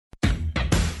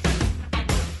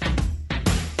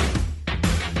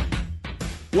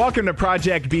Welcome to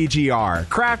Project BGR,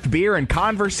 craft beer and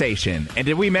conversation. And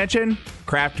did we mention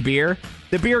craft beer?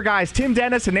 The beer guys Tim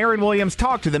Dennis and Aaron Williams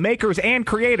talk to the makers and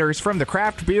creators from the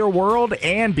craft beer world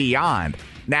and beyond.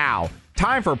 Now,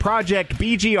 time for Project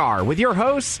BGR with your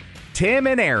hosts, Tim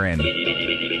and Aaron.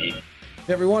 Hey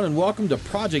everyone, and welcome to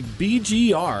Project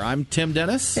BGR. I'm Tim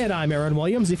Dennis. And I'm Aaron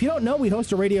Williams. If you don't know, we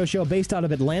host a radio show based out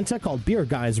of Atlanta called Beer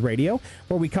Guys Radio,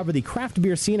 where we cover the craft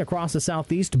beer scene across the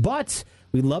Southeast, but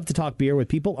we love to talk beer with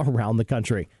people around the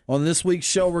country. On this week's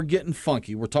show, we're getting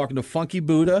funky. We're talking to Funky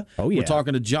Buddha. Oh, yeah. We're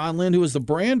talking to John Lind, who is the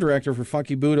brand director for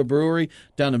Funky Buddha Brewery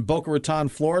down in Boca Raton,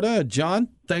 Florida. John,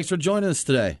 thanks for joining us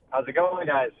today. How's it going,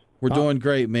 guys? We're doing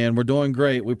great, man. We're doing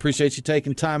great. We appreciate you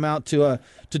taking time out to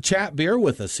chat beer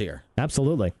with us here.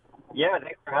 Absolutely. Yeah,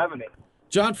 thanks for having me.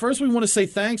 John, first we want to say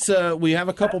thanks. We have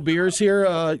a couple beers here,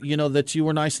 that you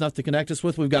were nice enough to connect us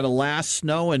with. We've got a Last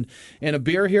Snow and a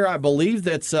beer here, I believe,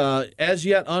 that's as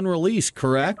yet unreleased,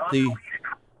 correct?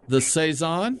 The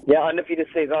Saison? Yeah, Undefeated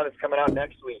Saison is coming out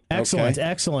next week. Excellent, Okay.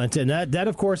 excellent. And that,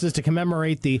 of course, is to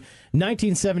commemorate the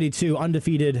 1972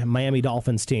 undefeated Miami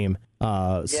Dolphins team.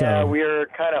 Yeah, we're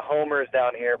kind of homers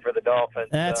down here for the Dolphins.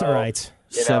 That's so, all right.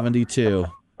 72.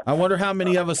 I wonder how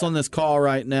many of us on this call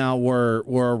right now were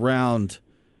around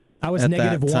I was at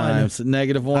negative that one. time. So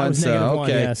negative one. I was so negative one,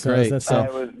 okay, yeah, so great. that's-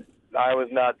 I was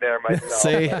not there myself.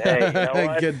 See, But hey, you know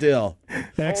what? good deal.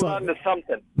 Excellent. Hold on to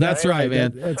something. That's right,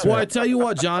 man. That's Well, right. I tell you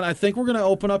what, John, I think we're going to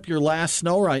open up your Last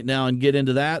Snow right now and get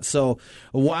into that. So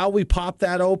while we pop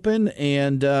that open,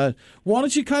 and why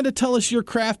don't you kind of tell us your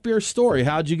craft beer story?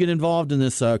 How'd you get involved in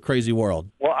this crazy world?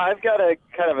 Well, I've got a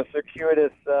kind of a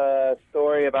circuitous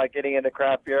story about getting into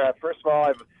craft beer. First of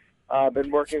all, I've been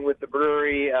working with the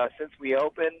brewery since we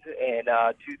opened in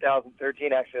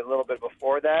 2013, actually a little bit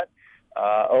before that.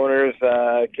 Owners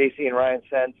Casey and Ryan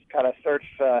Sense kind of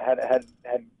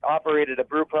had operated a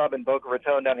brew pub in Boca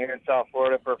Raton down here in South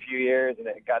Florida for a few years, and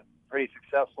it got pretty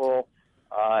successful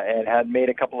and had made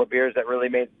a couple of beers that really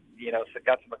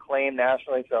got some acclaim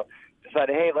nationally. So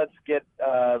decided, hey, let's get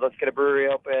a brewery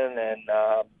open, and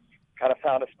kind of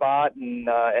found a spot and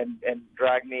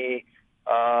dragged me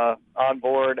on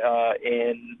board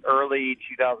in early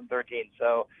 2013.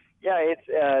 So. Yeah,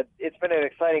 it's been an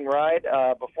exciting ride.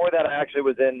 Before that, I actually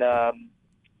was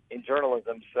in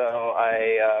journalism, so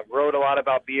I wrote a lot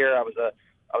about beer. I was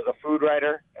a food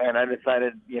writer, and I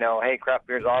decided, hey, craft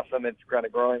beer is awesome. It's kind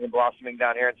of growing and blossoming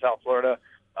down here in South Florida.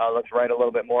 Let's write a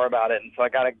little bit more about it. And so I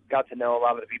got to know a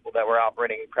lot of the people that were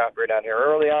operating in craft beer down here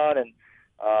early on,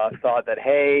 and thought that,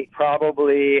 hey,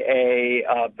 probably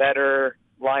a better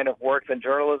line of work than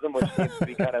journalism, which seems to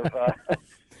be kind of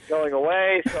going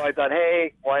away. So I thought,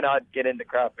 hey, why not get into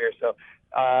craft beer? So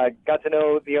got to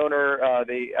know the owner at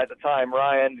the time,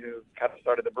 Ryan, who kind of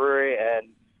started the brewery, and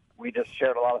we just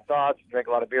shared a lot of thoughts, drank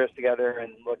a lot of beers together,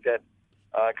 and looked at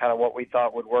kind of what we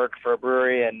thought would work for a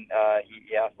brewery. And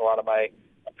he asked a lot of my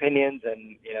opinions,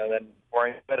 and then before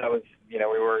I knew it, I was we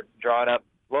were drawing up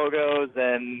logos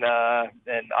and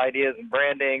ideas and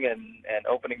branding and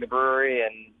opening the brewery,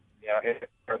 and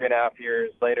 3.5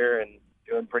 years later, and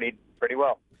doing pretty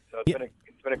well. So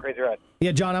it's been a crazy ride.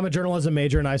 Yeah, John, I'm a journalism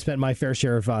major, and I spent my fair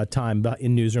share of time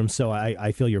in newsrooms, so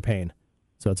I feel your pain.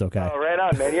 So it's okay. Oh, right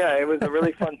on, man. Yeah, it was a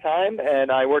really fun time,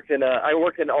 and I worked in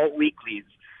alt weeklies.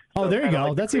 Oh, there you go.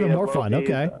 Like That's even more fun.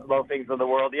 Okay. Low things of the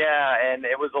world. Yeah, and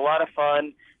it was a lot of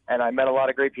fun, and I met a lot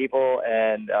of great people,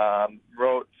 and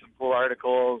wrote some cool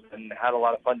articles, and had a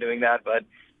lot of fun doing that. But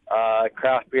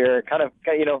craft beer kind of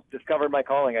discovered my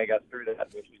calling, I guess, through that,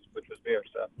 which was beer.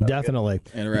 So definitely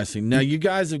Interesting. Now, you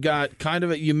guys have got kind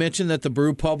of you mentioned that the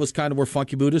brew pub was kind of where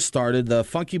Funky Buddha started, the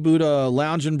Funky Buddha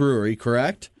Lounge and Brewery,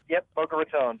 correct? Yep, Boca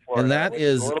Raton, Florida. And that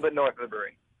is a little bit north of the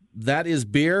brewery. That is a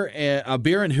beer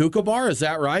and hookah bar, is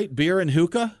that right? Beer and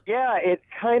hookah? Yeah, it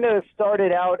kind of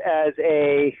started out as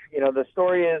the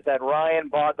story is that Ryan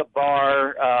bought the bar.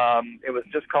 It was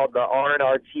just called the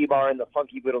R&R Tea Bar in the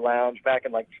Funky Buddha Lounge back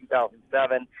in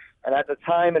 2007. And at the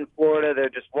time in Florida, there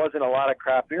just wasn't a lot of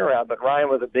craft beer around, but Ryan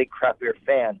was a big craft beer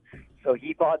fan. So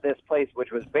he bought this place, which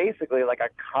was basically like a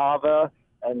kava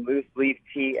and loose leaf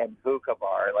tea and hookah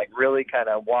bar, like really kind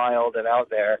of wild and out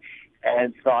there.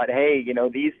 And thought, hey,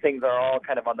 these things are all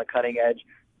kind of on the cutting edge.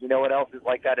 You know what else is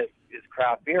like that is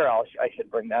craft beer. I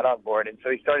should bring that on board. And so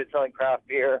he started selling craft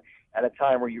beer at a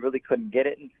time where you really couldn't get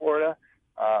it in Florida,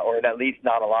 or at least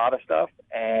not a lot of stuff.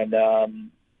 And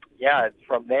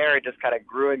from there it just kind of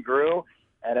grew and grew.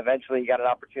 And eventually he got an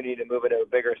opportunity to move into a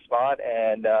bigger spot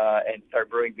and start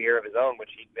brewing beer of his own, which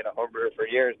he'd been a home brewer for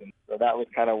years. And so that was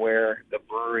kind of where the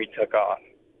brewery took off.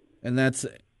 And that's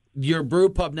your brew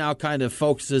pub now kind of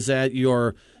focuses at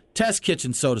your test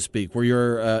kitchen, so to speak, where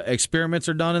your experiments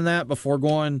are done in that before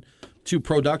going to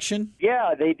production?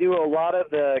 Yeah, they do a lot of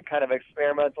the kind of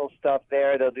experimental stuff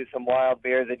there. They'll do some wild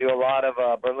beers. They do a lot of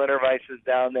Berliner Weisses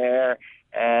down there,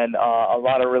 and a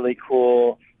lot of really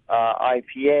cool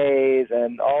IPAs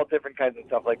and all different kinds of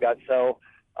stuff like that. So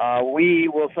we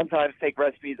will sometimes take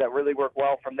recipes that really work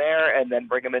well from there and then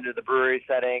bring them into the brewery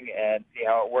setting and see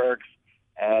how it works.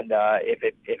 And if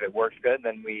it works good,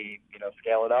 then we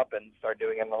scale it up and start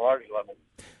doing it on a larger level.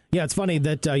 Yeah, it's funny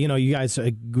that, you guys,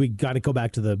 we got to go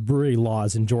back to the brewery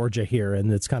laws in Georgia here,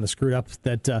 and it's kind of screwed up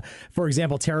that, for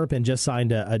example, Terrapin just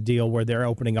signed a deal where they're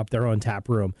opening up their own tap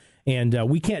room, and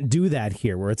we can't do that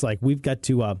here, where it's like we've got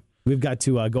to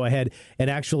go ahead and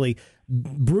actually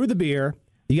brew the beer.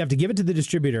 You have to give it to the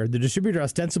distributor. The distributor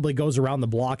ostensibly goes around the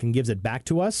block and gives it back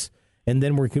to us. And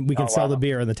then we can sell the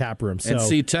beer in the tap room. So, and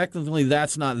see, technically,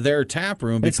 that's not their tap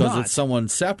room because it's someone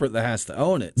separate that has to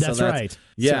own it. That's right.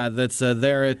 Yeah, that's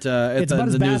there at it's the about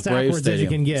as News Brave Stadium. As you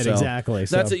can get, exactly.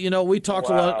 So. That's it. We talked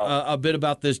a bit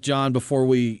about this, John, before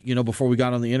we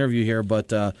got on the interview here.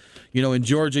 But in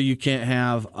Georgia, you can't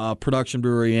have a production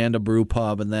brewery and a brew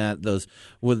pub, and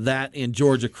that in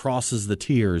Georgia crosses the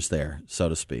tiers there, so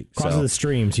to speak. Crosses the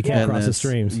streams. You can't cross the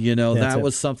streams. That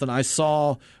was something I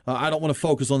saw. I don't want to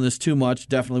focus on this too much.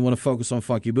 Definitely want to focus on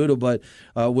Funky Buddha, but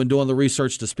when doing the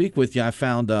research to speak with you, I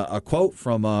found a quote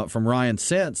from Ryan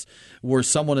Sense where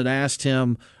someone had asked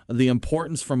him the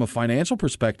importance from a financial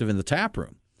perspective in the tap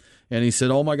room. And he said,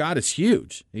 oh, my God, it's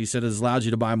huge. He said it allows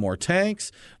you to buy more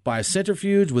tanks, buy a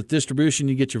centrifuge. With distribution,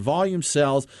 you get your volume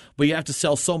sales, but you have to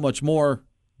sell so much more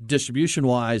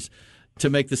distribution-wise to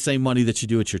make the same money that you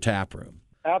do at your tap room.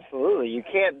 Absolutely. You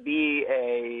can't be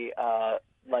a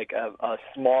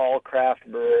small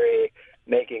craft brewery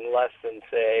making less than,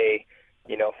 say,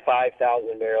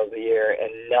 5,000 barrels a year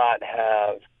and not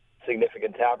have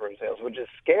significant taproom sales, which is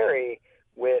scary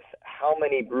with how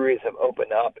many breweries have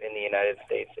opened up in the United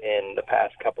States in the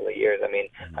past couple of years. I mean,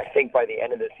 I think by the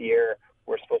end of this year,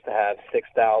 we're supposed to have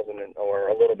 6,000 or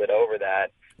a little bit over that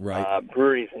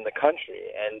breweries in the country.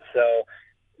 And so,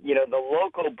 the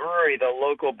local brewery, the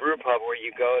local brew pub where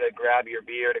you go to grab your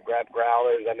beer, to grab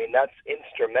growlers, I mean, that's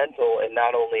instrumental in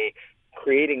not only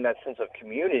creating that sense of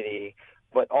community,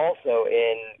 but also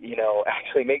in,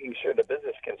 actually making sure the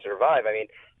business can survive. I mean,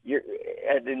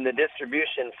 in the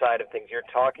distribution side of things, you're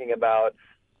talking about,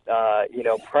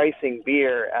 pricing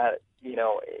beer at,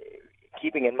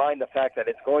 keeping in mind the fact that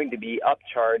it's going to be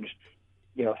upcharged,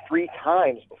 3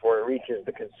 times before it reaches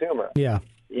the consumer. Yeah.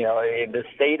 The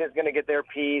state is going to get their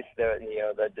piece,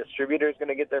 the distributor is going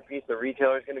to get their piece, the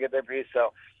retailer is going to get their piece.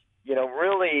 So,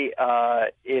 really,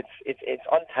 it's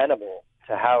untenable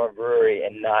to have a brewery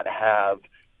and not have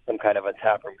some kind of a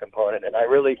taproom component. And I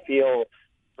really feel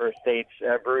for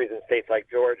breweries in states like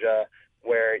Georgia,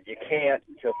 where you can't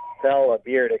just sell a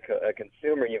beer to a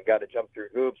consumer. You've got to jump through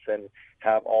hoops and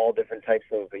have all different types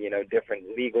of, different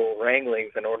legal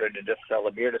wranglings in order to just sell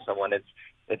a beer to someone.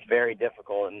 It's very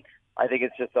difficult. And I think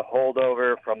it's just a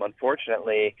holdover from,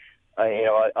 unfortunately,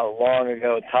 a long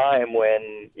ago time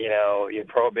when, your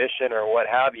prohibition or what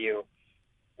have you,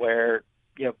 where,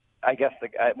 I guess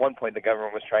at one point the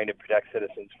government was trying to protect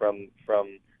citizens from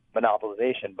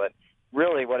monopolization, but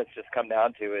really what it's just come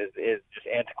down to is just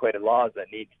antiquated laws that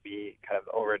need to be kind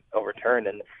of overturned.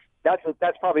 And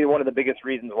that's probably one of the biggest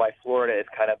reasons why Florida is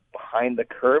kind of behind the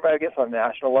curve, I guess, on a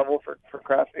national level for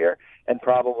craft beer, and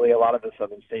probably a lot of the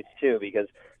southern states too, because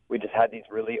we just had these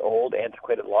really old,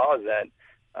 antiquated laws that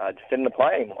just didn't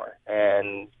apply anymore,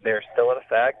 and they're still in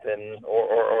effect,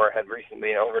 or had recently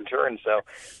been overturned. So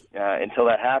until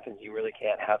that happens, you really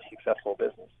can't have successful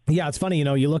business. Yeah, it's funny.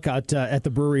 You look out at the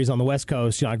breweries on the West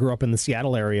Coast. I grew up in the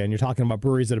Seattle area, and you're talking about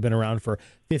breweries that have been around for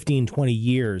 15, 20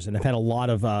 years and have had a lot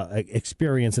of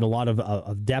experience and a lot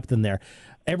of depth in there.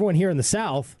 Everyone here in the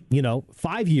South,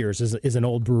 5 years is an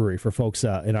old brewery for folks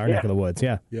in our neck of the woods.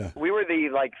 Yeah. We were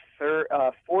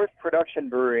the fourth production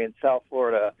brewery in South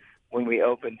Florida when we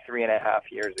opened 3.5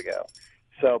 years ago.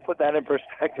 So put that in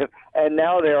perspective. And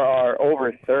now there are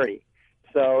over 30.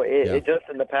 So it just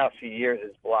in the past few years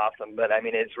has blossomed. But, I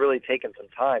mean, it's really taken some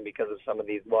time because of some of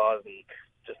these laws and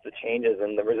just the changes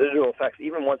and the residual effects.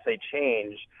 Even once they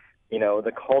change,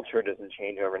 the culture doesn't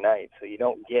change overnight. So you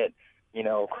don't get,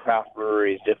 craft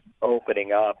breweries just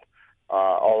opening up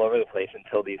all over the place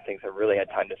until these things have really had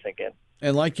time to sink in.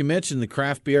 And like you mentioned, the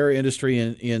craft beer industry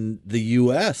in the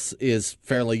U.S. is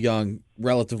fairly young,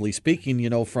 relatively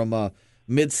speaking, from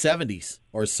mid-'70s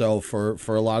or so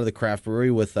for a lot of the craft brewery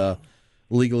with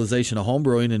legalization of home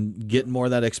brewing and getting more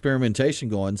of that experimentation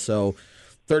going. So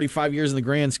 35 years in the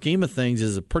grand scheme of things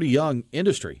is a pretty young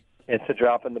industry. It's a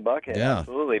drop in the bucket, Yeah.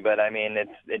 absolutely. But I mean,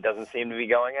 it doesn't seem to be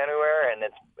going anywhere, and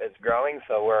it's growing.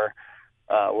 So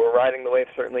we're riding the wave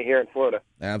certainly here in Florida.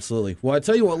 Absolutely. Well, I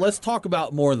tell you what, let's talk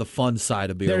about more of the fun side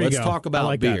of beer. There you Let's go. talk about I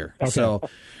like that. beer. Okay. So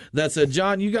that's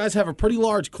John, you guys have a pretty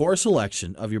large core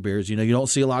selection of your beers. You know, you don't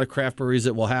see a lot of craft breweries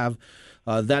that will have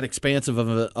that expansive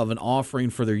of an offering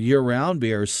for their year-round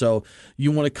beers. So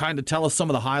you want to kind of tell us some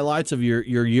of the highlights of your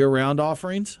year-round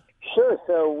offerings? Sure.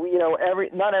 So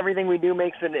not everything we do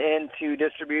makes it into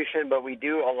distribution, but we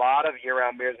do a lot of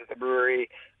year-round beers at the brewery.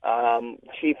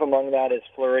 Chief among that is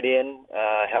Floridian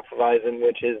Hefeweizen,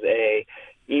 which is a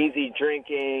easy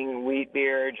drinking wheat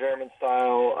beer, German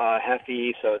style,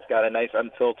 Hefe. So it's got a nice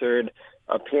unfiltered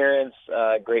appearance,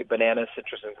 great banana,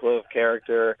 citrus, and clove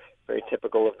character, very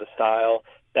typical of the style.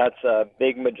 That's a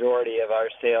big majority of our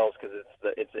sales because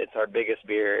it's our biggest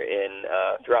beer in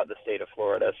throughout the state of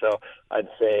Florida. So I'd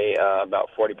say about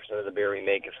 40% of the beer we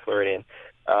make is Floridian.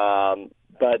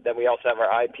 But then we also have our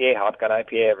IPA, Hopgun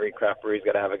IPA. Every craft brewery's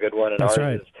got to have a good one, and That's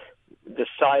ours right. is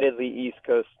decidedly East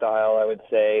Coast style, I would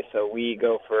say. So we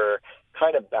go for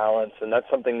kind of balance, and that's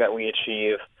something that we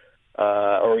achieve,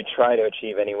 or we try to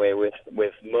achieve anyway, with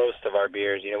most of our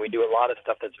beers. You know, we do a lot of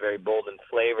stuff that's very bold in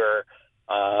flavor,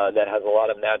 that has a lot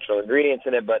of natural ingredients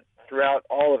in it, but throughout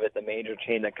all of it, the major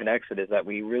chain that connects it is that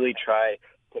we really try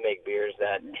to make beers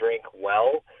that drink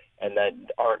well and that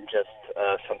aren't just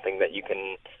something that you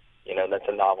can, that's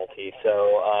a novelty.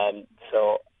 So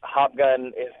Hopgun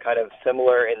is kind of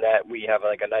similar in that we have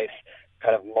like a nice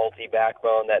kind of malty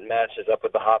backbone that matches up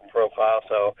with the hop profile,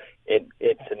 so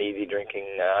it's an easy drinking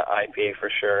IPA for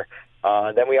sure.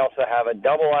 Then we also have a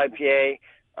double IPA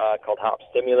called Hop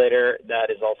Stimulator that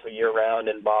is also year-round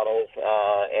in bottles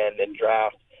and in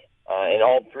draft. And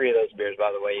all three of those beers,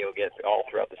 by the way, you'll get all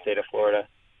throughout the state of Florida.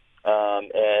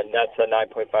 And that's a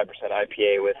 9.5%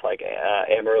 IPA with like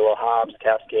Amarillo hops,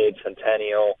 Cascade,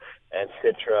 Centennial, and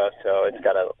Citra. So it's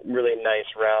got a really nice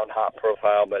round hop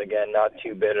profile, but again, not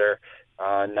too bitter,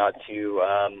 not too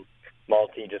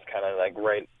malty, just kind of like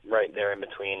right there in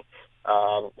between.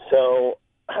 So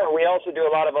we also do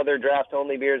a lot of other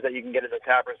draft-only beers that you can get at the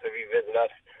taproom. So if you visit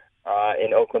us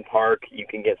in Oakland Park, you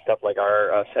can get stuff like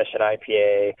our Session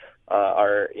IPA,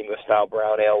 our English-style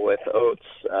brown ale with oats,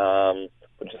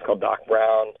 which is called Doc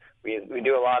Brown. We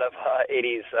do a lot of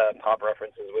 80s pop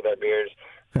references with our beers.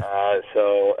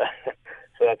 So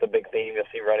that's a big theme you'll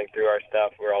see running through our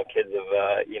stuff. We're all kids of,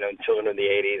 children of the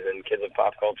 80s and kids of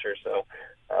pop culture. So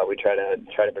we try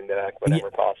to bring that back whenever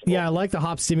possible. Yeah, I like the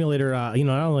Hop Stimulator. Not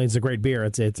only is it a great beer,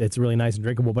 it's really nice and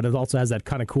drinkable, but it also has that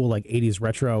kind of cool like 80s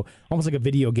retro, almost like a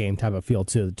video game type of feel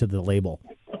to the label,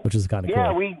 which is kind of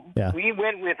cool. We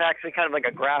went with actually kind of like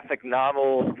a graphic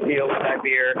novel feel with that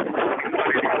beer. We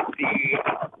wanted to see,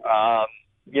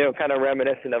 kind of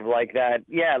reminiscent of like that.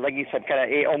 Yeah, like you said, kind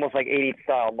of almost like 80s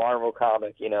style Marvel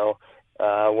comic,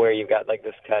 where you've got like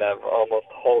this kind of almost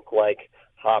Hulk-like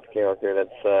hop character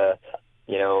that's,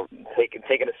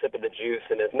 taking a sip of the juice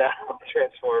and is now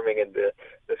transforming into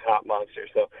this hop monster.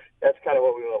 So that's kind of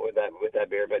what we want with that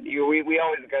beer. But we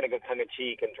always kind of go tongue in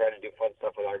cheek and try to do fun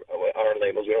stuff with our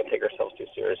labels. We don't take ourselves too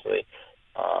seriously.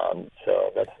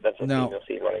 So that's a thing you'll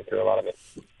see running through a lot of it.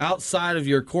 Outside of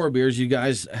your core beers, you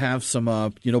guys have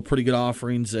some pretty good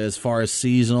offerings as far as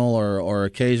seasonal or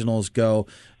occasionals go.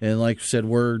 And like I said,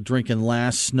 we're drinking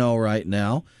Last Snow right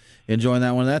now, enjoying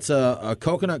that one. That's a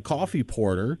coconut coffee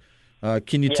porter.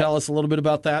 Can you tell us a little bit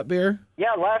about that beer?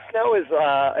 Yeah, Last Snow is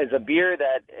a beer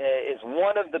that is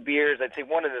one of the beers, I'd say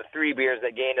one of the three beers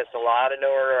that gained us a lot of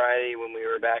notoriety when we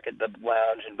were back at the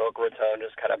lounge in Boca Raton,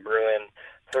 just kind of brewing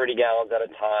 30 gallons at a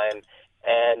time.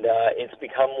 And it's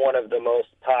become one of the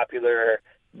most popular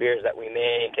beers that we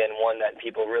make and one that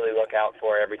people really look out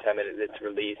for every time it's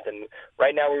released. And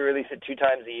right now we release it 2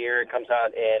 times a year. It comes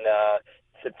out in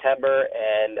September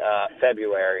and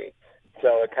February.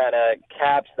 So it kind of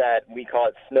caps that, we call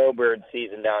it snowbird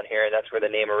season down here, and that's where the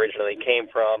name originally came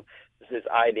from. This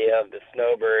idea of the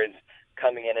snowbirds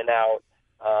coming in and out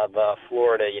of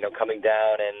Florida, coming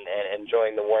down and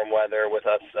enjoying the warm weather with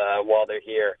us while they're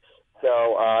here.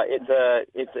 So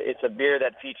it's a beer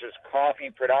that features coffee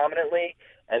predominantly,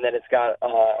 and then it's got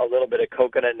a little bit of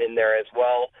coconut in there as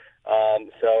well.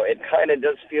 So it kind of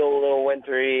does feel a little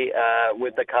wintry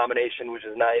with the combination, which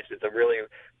is nice. It's a really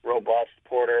robust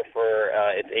porter for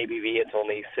its ABV. It's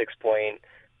only 6.3%,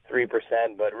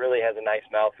 but really has a nice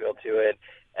mouthfeel to it.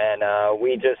 And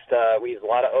we use a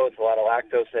lot of oats, a lot of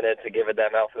lactose in it to give it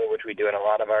that mouthfeel, which we do in a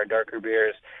lot of our darker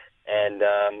beers. And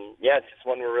it's just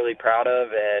one we're really proud of,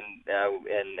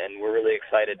 and we're really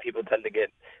excited. People tend to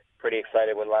get pretty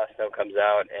excited when Last Snow comes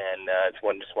out, and it's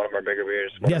just one of our bigger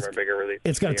beers, one of our bigger releases.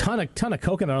 It's got a ton of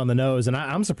coconut on the nose, and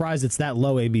I'm surprised it's that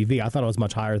low ABV. I thought it was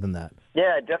much higher than that.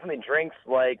 Yeah, it definitely drinks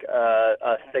like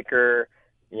a thicker,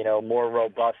 more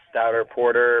robust, stouter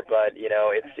porter, but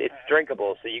it's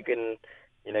drinkable, so you can.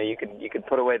 You could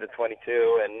put away the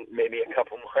 22 and maybe a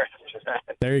couple more after that.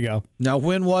 There you go. Now,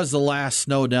 when was the last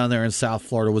snow down there in South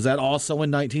Florida? Was that also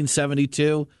in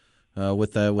 1972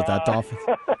 with that dolphin?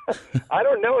 I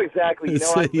don't know exactly.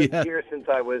 I've been here since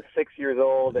I was 6 years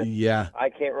old, and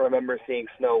I can't remember seeing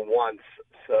snow once.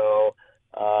 So,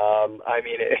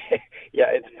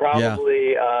 it's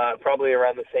probably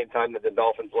around the same time that the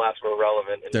Dolphins last were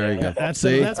relevant. There you go. That's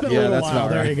been a little while.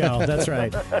 There you go. That's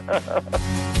right.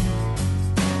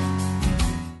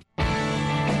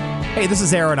 Hey, this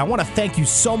is Aaron. I want to thank you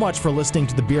so much for listening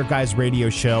to the Beer Guys radio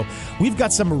show. We've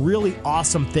got some really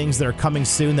awesome things that are coming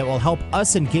soon that will help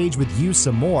us engage with you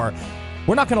some more.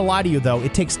 We're not going to lie to you, though.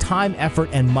 It takes time, effort,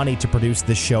 and money to produce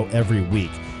this show every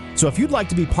week. So if you'd like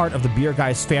to be part of the Beer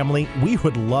Guys family, we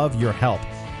would love your help.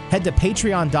 Head to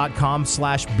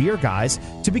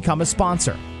patreon.com/beerguys to become a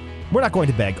sponsor. We're not going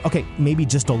to beg. Okay, maybe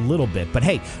just a little bit. But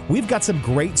hey, we've got some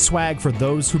great swag for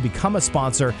those who become a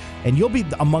sponsor, and you'll be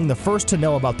among the first to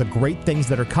know about the great things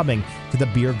that are coming to the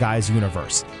Beer Guys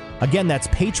universe. Again, that's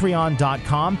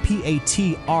patreon.com,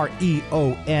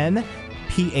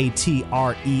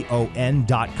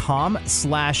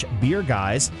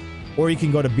 patreon.com/beerguys, or you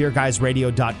can go to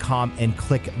beerguysradio.com and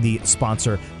click the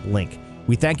sponsor link.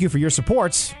 We thank you for your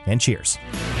support, and cheers.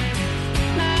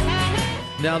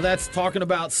 Now, that's talking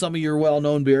about some of your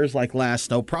well-known beers like Last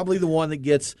Snow. Probably the one that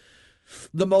gets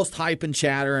the most hype and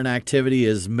chatter and activity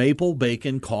is Maple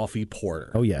Bacon Coffee Porter.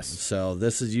 Oh, yes. So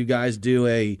this is, you guys do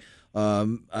a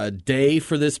day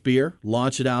for this beer,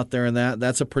 launch it out there, and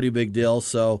that's a pretty big deal.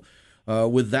 So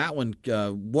with that one,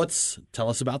 tell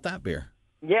us about that beer.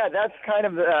 Yeah, that's kind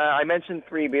of, I mentioned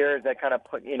 3 beers that kind of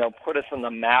put us on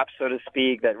the map, so to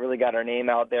speak, that really got our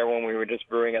name out there when we were just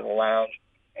brewing at the lounge.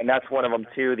 And that's one of them,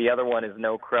 too. The other one is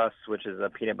No Crust, which is a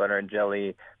peanut butter and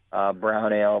jelly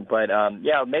brown ale. But,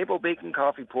 Maple Bacon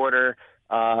Coffee Porter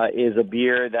is a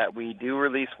beer that we do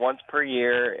release once per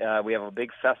year. We have a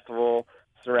big festival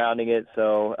surrounding it.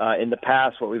 So in the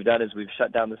past, what we've done is we've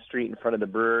shut down the street in front of the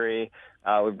brewery.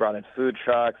 We've brought in food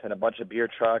trucks and a bunch of beer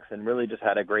trucks and really just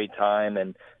had a great time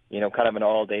and, kind of an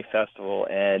all-day festival.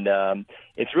 And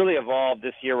it's really evolved.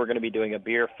 This year we're going to be doing a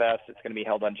beer fest. It's going to be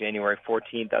held on January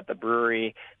 14th at the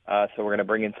brewery. So we're going to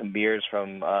bring in some beers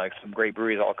from some great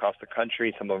breweries all across the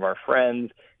country, some of our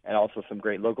friends, and also some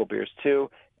great local beers too.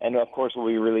 And, of course, we'll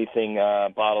be releasing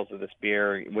bottles of this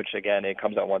beer, which, again, it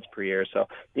comes out once per year. So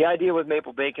the idea with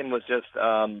Maple Bacon was just,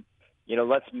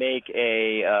 let's make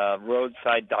a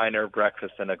roadside diner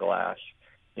breakfast in a glass.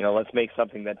 Let's make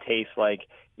something that tastes like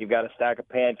you've got a stack of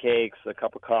pancakes, a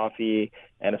cup of coffee,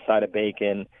 and a side of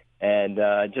bacon, and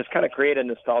just kind of create a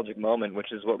nostalgic moment,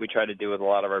 which is what we try to do with a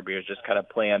lot of our beers, just kind of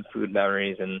play on food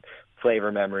memories and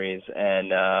flavor memories.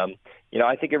 And,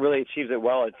 I think it really achieves it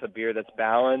well. It's a beer that's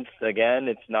balanced. Again,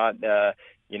 it's not,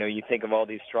 you think of all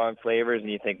these strong flavors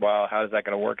and you think, wow, how is that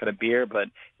going to work in a beer? But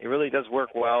it really does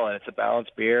work well, and it's a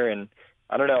balanced beer. And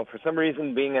I don't know, for some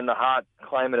reason, being in the hot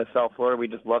climate of South Florida, we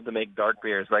just love to make dark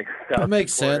beers like that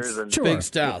makes sense. Sure. Big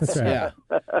stouts, yeah.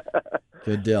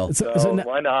 Good deal. So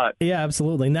why not? Yeah,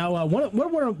 absolutely. Now, what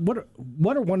are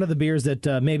one of the beers that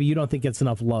maybe you don't think gets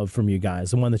enough love from you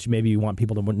guys, and one that you want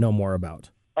people to know more about?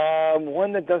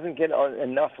 One that doesn't get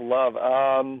enough love.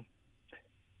 I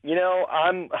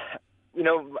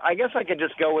guess I could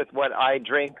just go with what I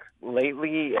drink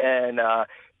lately, and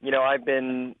I've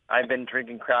been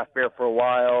drinking craft beer for a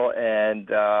while, and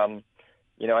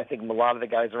I think a lot of the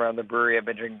guys around the brewery have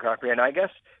been drinking craft beer, and I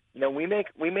guess we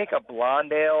make a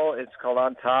blonde ale. It's called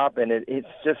On Top, and it's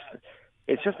just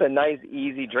a nice,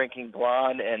 easy drinking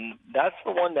blonde, and that's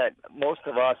the one that most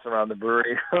of us around the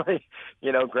brewery really,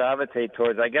 gravitate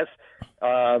towards. I guess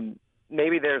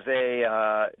maybe there's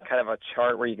a kind of a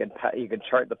chart where you can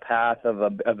chart the path of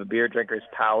a beer drinker's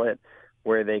palate,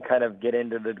 where they kind of get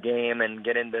into the game and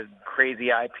get into crazy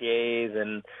IPAs,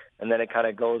 and then it kind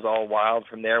of goes all wild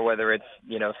from there, whether it's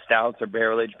stouts or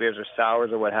barrel-aged beers or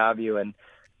sours or what have you. And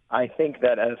I think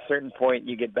that at a certain point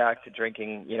you get back to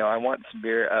drinking, I want some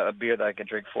beer, a beer that I can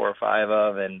drink 4 or 5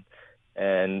 of and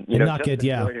not get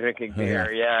drinking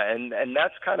beer. Yeah. And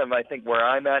that's kind of, I think, where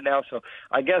I'm at now. So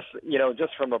I guess,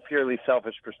 just from a purely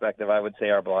selfish perspective, I would say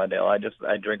our blonde ale. I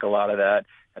drink a lot of that,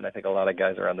 and I think a lot of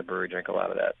guys around the brewery drink a lot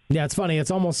of that. Yeah, it's funny.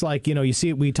 It's almost like, you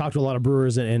see, we talk to a lot of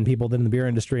brewers and people in the beer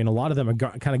industry, and a lot of them are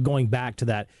kind of going back to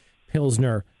that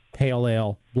Pilsner pale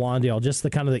ale, blonde ale, just the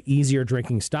kind of the easier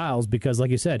drinking styles. Because,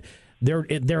 like you said,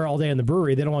 they're all day in the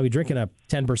brewery. They don't want to be drinking a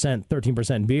 10%,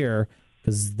 13% beer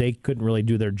because they couldn't really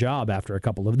do their job after a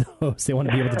couple of those. They want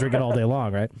to be able to drink it all day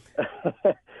long, right?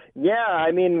 Yeah,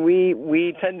 I mean,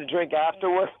 we tend to drink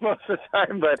afterwards most of the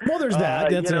time, but well, there's that.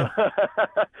 That's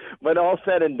but all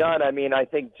said and done, I mean, I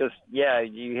think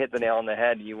you hit the nail on the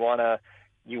head. You wanna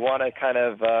kind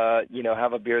of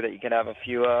have a beer that you can have a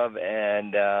few of,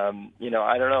 and I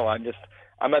don't know.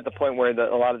 I'm at the point where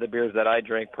a lot of the beers that I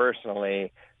drink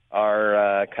personally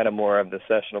are kind of more of the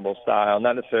sessionable style,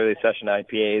 not necessarily session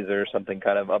IPAs or something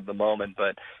kind of the moment,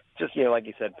 but just like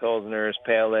you said, pilsners,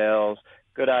 pale ales,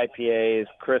 good IPAs,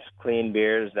 crisp, clean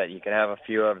beers that you can have a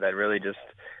few of that really just,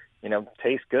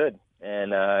 taste good.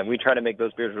 And we try to make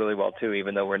those beers really well, too,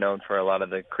 even though we're known for a lot of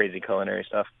the crazy culinary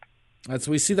stuff.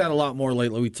 We see that a lot more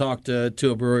lately. We talked to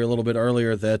a brewery a little bit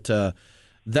earlier that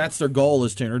that's their goal,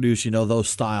 is to introduce, those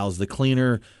styles, the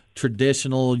cleaner,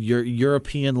 traditional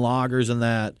European lagers and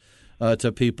that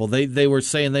to people. They were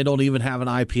saying they don't even have an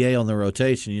IPA on their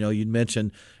rotation. You'd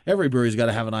mentioned every brewery's got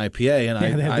to have an IPA, and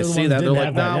I see that. They're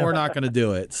like, no, we're not going to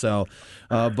do it. So,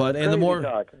 but and the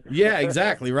more, yeah,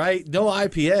 exactly, right. No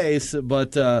IPAs,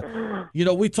 but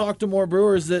we talk to more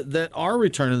brewers that are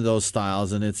returning to those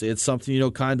styles, and it's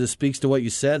something kind of speaks to what you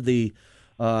said, the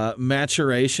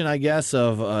maturation, I guess,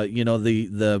 of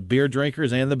the beer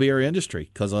drinkers and the beer industry,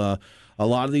 because a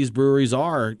lot of these breweries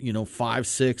are 5,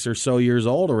 6 or so years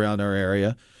old around our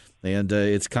area. And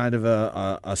it's kind of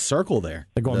a circle there.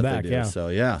 They're going back, yeah. So,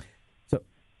 yeah.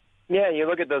 Yeah, you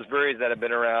look at those breweries that have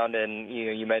been around, and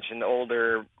you mentioned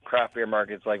older craft beer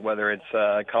markets, like whether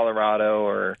it's Colorado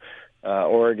or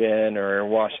Oregon or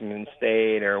Washington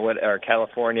State or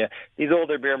California. These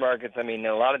older beer markets, I mean,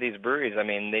 a lot of these breweries, I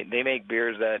mean, they make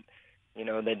beers that they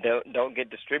don't get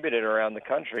distributed around the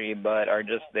country, but are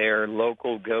just their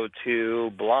local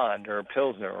go-to blonde or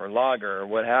pilsner or lager or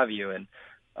what have you, and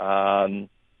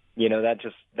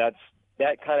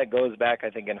that kind of goes back, I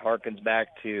think, and harkens back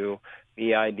to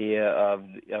the idea of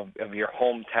your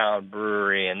hometown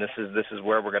brewery, and this is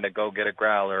where we're going to go get a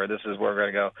growler, or this is where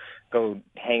we're going to go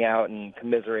hang out and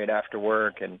commiserate after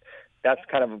work, and that's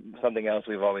kind of something else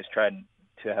we've always tried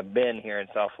to have been here in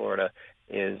South Florida,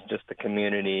 is just the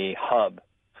community hub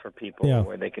for people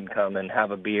where they can come and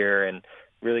have a beer and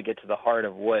really get to the heart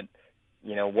of what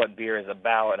beer is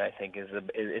about. And I think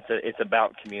it's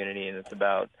about community, and it's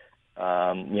about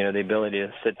the ability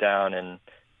to sit down and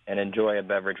enjoy a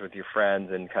beverage with your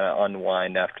friends and kind of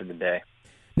unwind after the day.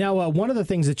 Now, one of the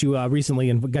things that you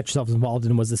recently got yourself involved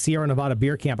in was the Sierra Nevada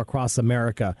Beer Camp across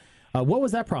America. What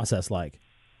was that process like?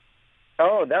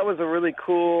 Oh, that was a really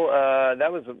cool.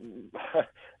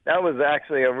 That was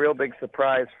actually a real big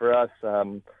surprise for us.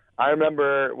 I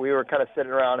remember we were kind of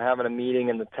sitting around having a meeting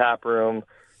in the tap room,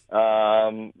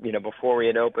 before we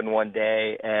had opened one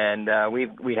day, and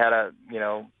we had a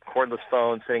cordless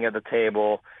phone sitting at the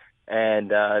table, and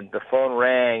the phone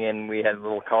rang, and we had a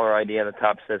little caller ID on the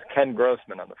top that says Ken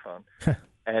Grossman on the phone.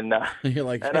 And you're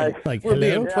like, and we're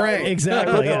being pranked.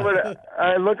 Exactly.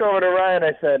 I look over to Ryan.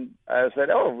 I said,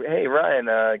 oh, hey,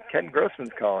 Ryan, Ken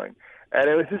Grossman's calling. And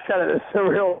it was just kind of this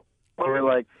surreal. We're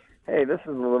like, hey, this is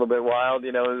a little bit wild.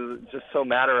 It was just so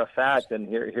matter of fact. And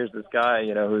here's this guy,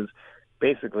 who's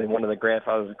basically one of the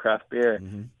grandfathers of craft beer.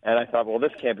 Mm-hmm. And I thought, well,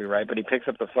 this can't be right. But he picks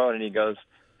up the phone and he goes,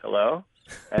 hello?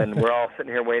 And we're all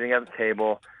sitting here waiting at the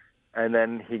table. And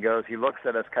then he looks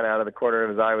at us kind of out of the corner of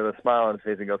his eye with a smile on his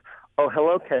face and goes, oh,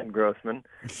 hello, Ken Grossman.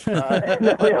 And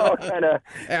then we all kind of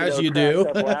as you do,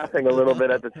 up laughing a little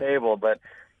bit at the table. But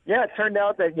yeah, it turned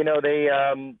out that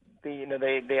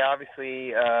they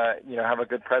obviously have a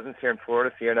good presence here in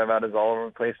Florida. Sierra Nevada's all over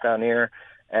the place down here,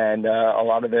 and a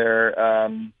lot of their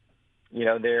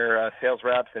sales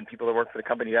reps and people that work for the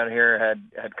company down here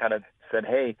had kind of said,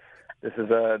 hey, this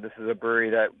is a brewery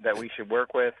that we should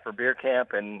work with for beer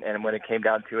camp, and when it came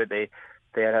down to it, they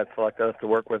had selected us to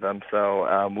work with them.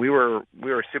 So we were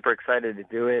super excited to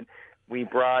do it. We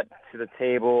brought to the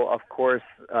table, of course,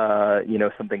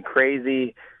 something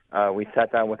crazy. We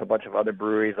sat down with a bunch of other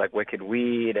breweries like Wicked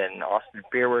Weed and Austin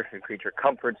Beer Works and Creature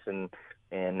Comforts in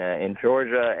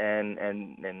Georgia,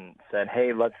 and said,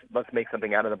 hey, let's make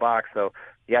something out of the box. So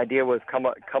the idea was come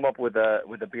up with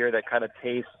a beer that kind of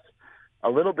tastes a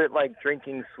little bit like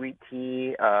drinking sweet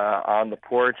tea on the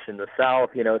porch in the South.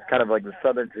 It's kind of like the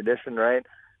Southern tradition, right?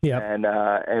 Yeah.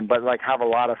 And but like have a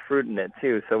lot of fruit in it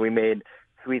too. So we made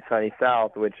Sweet Sunny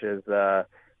South, which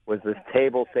was this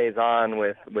table saison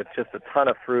with just a ton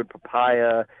of fruit,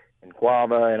 papaya and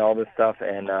guava and all this stuff,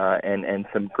 and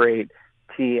some great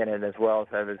tea in it as well.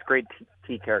 So it has great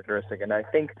tea characteristic. And I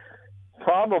think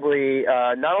probably,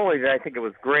 not only did I think it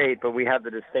was great, but we had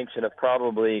the distinction of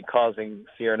probably causing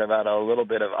Sierra Nevada a little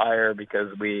bit of ire because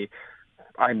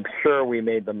I'm sure we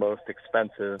made the most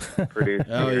expensive produced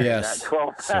Oh, beer yes. in that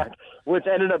 12-pack, which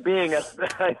ended up being,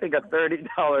 I think, a $30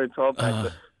 12-pack.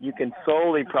 So you can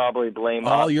solely probably blame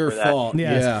All us your for that. fault.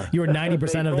 Yes, Yeah. you were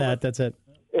 90% of that. That's it.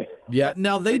 Yeah.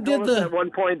 Now they did told us the. at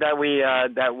one point that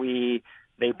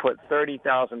they put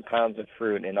 30,000 pounds of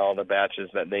fruit in all the batches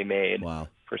that they made Wow.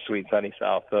 for Sweet Sunny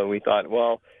South. So we thought,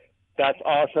 well, that's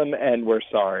awesome, and we're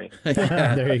sorry.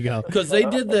 There you go. Because they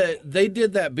did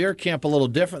that beer camp a little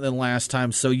different than last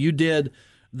time. So you did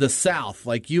the South,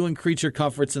 like you and Creature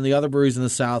Comforts and the other breweries in the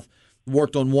South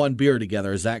worked on one beer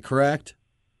together. Is that correct?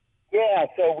 Yeah,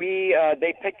 so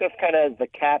they picked us kind of as the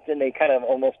captain. They kind of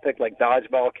almost picked like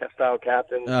dodgeball style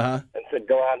captains and said,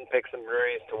 go out and pick some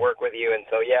breweries to work with you. And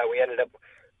so, yeah, we ended up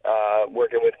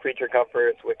working with Creature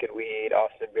Comforts, Wicked Weed,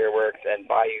 Austin Beer Works, and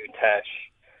Bayou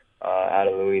Teche out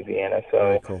of Louisiana. So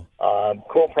Very cool.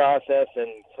 Cool process,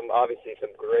 and obviously some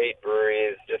great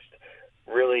breweries, just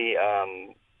really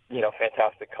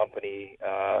fantastic company.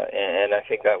 And I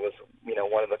think that was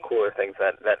one of the cooler things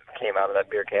that came out of that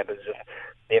beer camp is just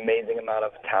the amazing amount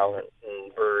of talent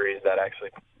and breweries that actually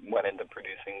went into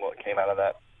producing what came out of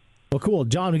that. Well, cool.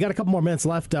 John, we got a couple more minutes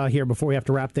left here before we have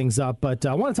to wrap things up. But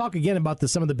I want to talk again about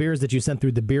some of the beers that you sent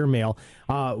through the beer mail.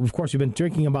 Of course, we've been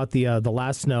drinking about the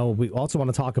last snow. We also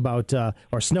want to talk about,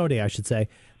 or snow day, I should say,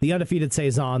 the undefeated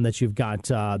Saison that you've got.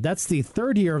 That's the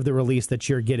third year of the release that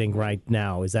you're getting right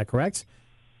now. Is that correct?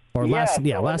 Or last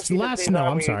snow.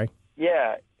 I'm sorry.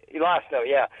 Yeah, last snow.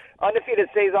 Yeah, undefeated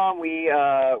Saison. We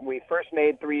first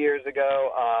made 3 years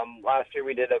ago. Last year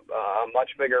we did a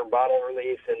much bigger bottle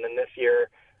release, and then this year.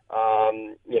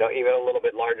 Even a little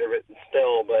bit larger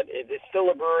still, but it's still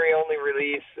a brewery-only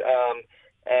release,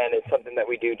 and it's something that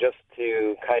we do just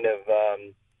to kind of,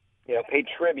 pay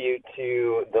tribute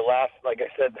to the last, like I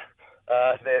said,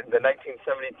 the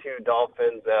 1972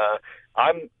 Dolphins.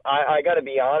 I got to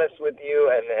be honest with you,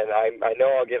 and I know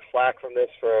I'll get flack from this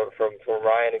from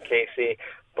Ryan and Casey.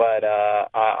 But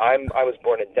I was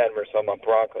born in Denver, so I'm a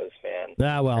Broncos fan.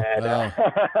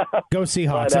 Go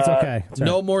Seahawks. That's okay. That's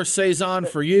no more Saison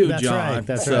for you, That's John. Right.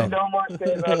 That's right. No more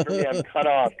Saison for me. I'm cut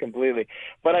off completely.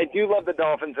 But I do love the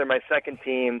Dolphins. They're my second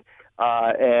team,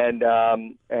 and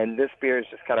this beer is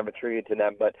just kind of a tribute to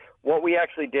them. But what we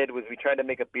actually did was we tried to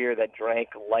make a beer that drank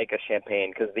like a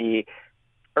champagne, because the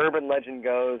urban legend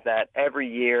goes that every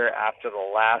year after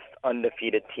the last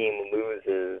undefeated team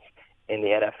loses in the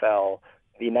NFL,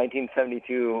 the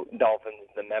 1972 Dolphins,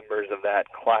 the members of that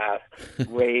class,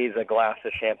 raise a glass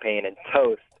of champagne and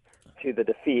toast to the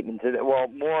defeat, and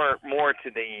more to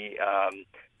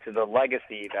the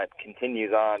legacy that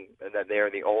continues on, that they are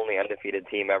the only undefeated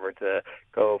team ever to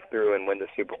go through and win the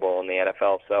Super Bowl in the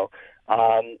NFL. So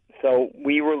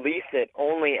we release it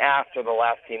only after the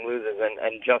last team loses,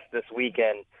 and just this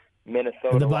weekend,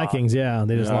 Minnesota the Vikings,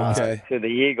 they just lost to the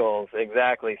Eagles,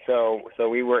 exactly. So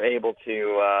we were able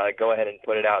to go ahead and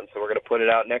put it out, and so we're going to put it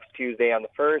out next Tuesday on the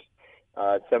 1st,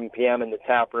 at 7 p.m. in the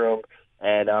tap room,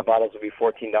 and bottles will be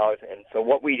 $14. And so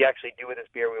what we actually do with this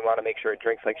beer, we want to make sure it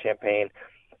drinks like champagne.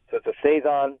 So it's a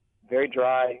Saison, very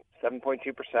dry, 7.2%,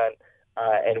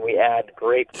 and we add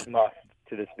grape must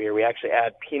to this beer. We actually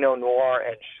add Pinot Noir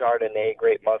and Chardonnay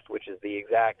grape must, which is the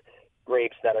exact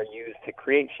grapes that are used to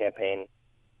create champagne.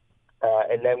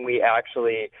 And then we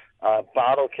actually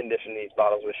bottle condition these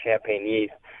bottles with champagne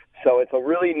yeast. So it's a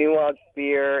really nuanced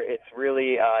beer. It's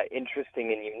really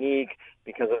interesting and unique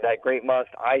because of that grape must.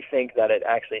 I think that it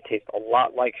actually tastes a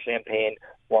lot like champagne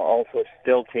while also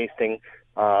still tasting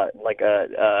like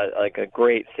a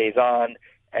great Saison,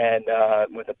 and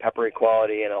with a peppery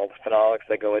quality and all the phenolics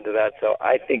that go into that. So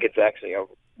I think it's actually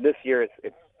this year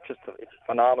it's a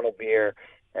phenomenal beer.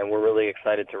 And we're really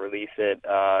excited to release it.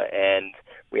 And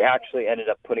we actually ended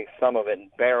up putting some of it in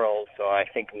barrels. So I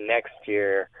think next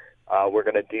year we're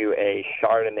going to do a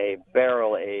Chardonnay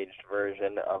barrel-aged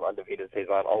version of Undefeated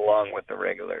Saison along with the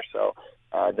regular. So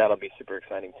that'll be super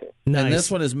exciting too. Nice. And this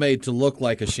one is made to look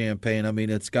like a champagne. I mean,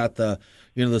 it's got the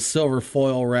silver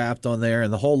foil wrapped on there,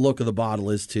 and the whole look of the bottle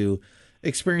is to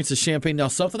experience a champagne. Now,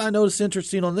 something I noticed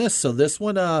interesting on this. So this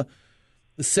one.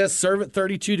 It says serve at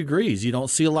 32 degrees. You don't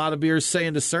see a lot of beers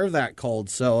saying to serve that cold.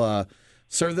 So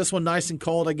serve this one nice and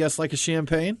cold, I guess, like a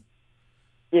champagne?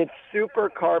 It's super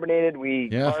carbonated. We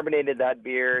carbonated that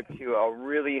beer to a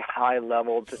really high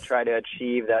level to try to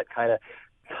achieve that kind of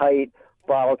tight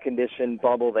bottle conditioned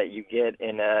bubble that you get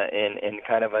in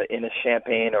a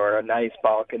champagne or a nice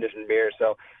bottle conditioned beer.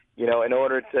 So, in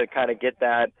order to kind of get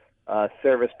that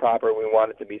service proper, we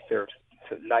want it to be served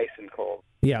nice and cold.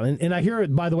 Yeah, and I hear,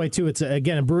 by the way, too, it's,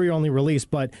 again, a brewery-only release,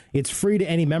 but it's free to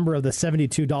any member of the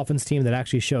 72 Dolphins team that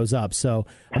actually shows up. So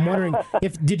I'm wondering,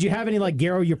 did you have any, like,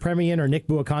 Garo Yepremian or Nick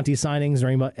Buaconti signings or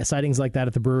any sightings like that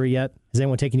at the brewery yet? Is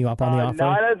anyone taking you up on the offer?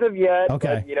 Not as of yet.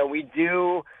 Okay. But, we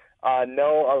do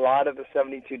know a lot of the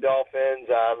 72 Dolphins.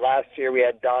 Last year we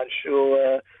had Don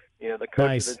Shula, the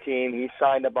coach of the team. He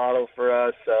signed a bottle for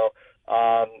us. So,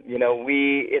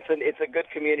 it's a good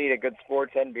community, a good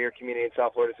sports and beer community in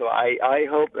South Florida. So I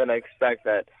hope and I expect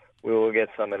that we will get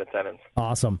some in attendance.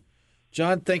 Awesome.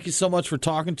 John, thank you so much for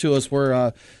talking to us.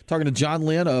 We're talking to John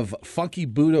Lynn of Funky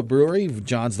Buddha Brewery.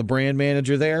 John's the brand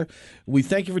manager there. We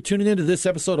thank you for tuning in to this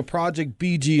episode of Project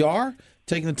BGR,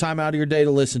 taking the time out of your day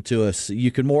to listen to us.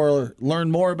 You can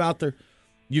learn more about the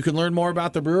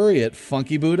brewery at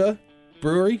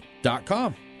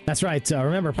funkybuddhabrewery.com. That's right.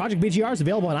 Remember, Project BGR is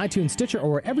available on iTunes, Stitcher,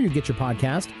 or wherever you get your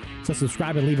podcast. So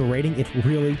subscribe and leave a rating. It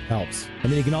really helps.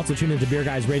 And then you can also tune into Beer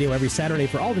Guys Radio every Saturday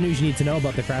for all the news you need to know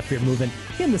about the craft beer movement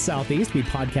in the Southeast. We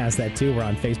podcast that too. We're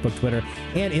on Facebook, Twitter,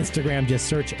 and Instagram. Just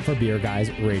search for Beer Guys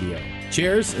Radio.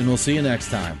 Cheers, and we'll see you next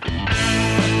time.